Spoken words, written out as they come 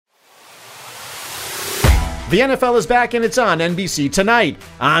The NFL is back and it's on NBC tonight.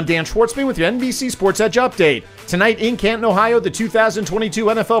 I'm Dan Schwartzman with your NBC Sports Edge update. Tonight in Canton, Ohio, the 2022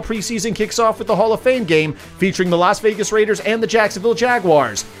 NFL preseason kicks off with the Hall of Fame game featuring the Las Vegas Raiders and the Jacksonville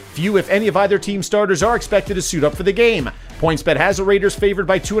Jaguars. Few, if any, of either team's starters are expected to suit up for the game. PointsBet has the Raiders favored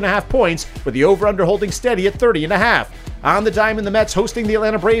by 2.5 points, with the over-under holding steady at 30.5. On the diamond, the Mets hosting the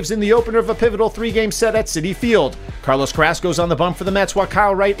Atlanta Braves in the opener of a pivotal 3-game set at Citi Field. Carlos Carrasco's on the bump for the Mets, while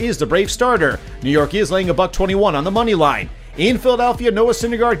Kyle Wright is the Braves starter. New York is laying $1.21 on the money line. In Philadelphia, Noah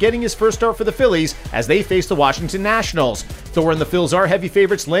Syndergaard getting his first start for the Phillies as they face the Washington Nationals. Thor and the Phils are heavy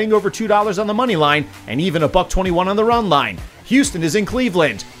favorites, laying over $2 on the money line and even $1.21 on the run line. Houston is in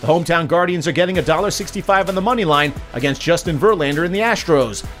Cleveland. The hometown Guardians are getting $1.65 on the money line against Justin Verlander and the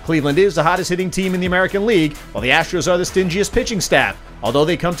Astros. Cleveland is the hottest hitting team in the American League, while the Astros are the stingiest pitching staff. Although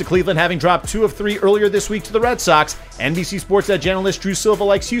they come to Cleveland having dropped 2 of 3 earlier this week to the Red Sox, NBC Sports Edge analyst Drew Silva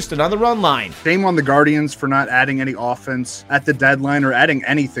likes Houston on the run line. Shame on the Guardians for not adding any offense at the deadline or adding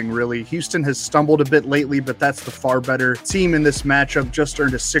anything, really. Houston has stumbled a bit lately, but that's the far better team in this matchup. Just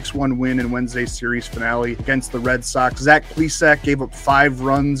earned a 6-1 win in Wednesday's series finale against the Red Sox. Zach Plesac gave up 5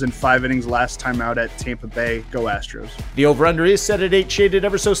 runs in 5 innings last time out at Tampa Bay. Go Astros. The over-under is set at 8, shaded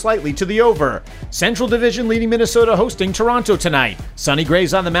ever so slightly to the over. Central Division leading Minnesota hosting Toronto tonight. Sonny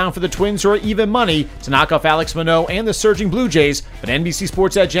Gray's on the mound for the Twins, who are even money to knock off Alex Manoah and the surging Blue Jays, but NBC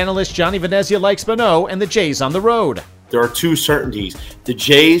Sports Edge analyst Johnny Venezia likes Manoah and the Jays on the road. There are 2 certainties. The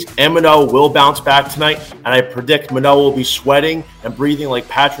Jays and Manoah will bounce back tonight, and I predict Manoah will be sweating and breathing like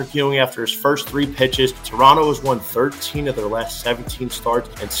Patrick Ewing after his first 3 pitches. Toronto has won 13 of their last 17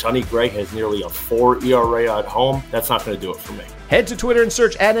 starts, and Sonny Gray has nearly a 4 ERA at home. That's not going to do it for me. Head to Twitter and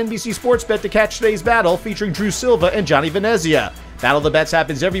search at NBC SportsBet to catch today's battle featuring Drew Silva and Johnny Venezia. Battle of the Bets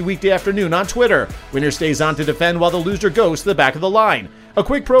happens every weekday afternoon on Twitter. Winner stays on to defend while the loser goes to the back of the line. A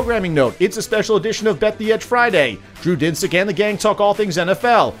quick programming note, it's a special edition of Bet the Edge Friday. Drew Dinsick and the gang talk all things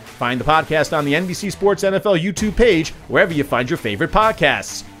NFL. Find the podcast on the NBC Sports NFL YouTube page, wherever you find your favorite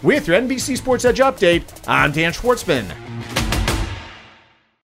podcasts. With your NBC Sports Edge update, I'm Dan Schwartzman.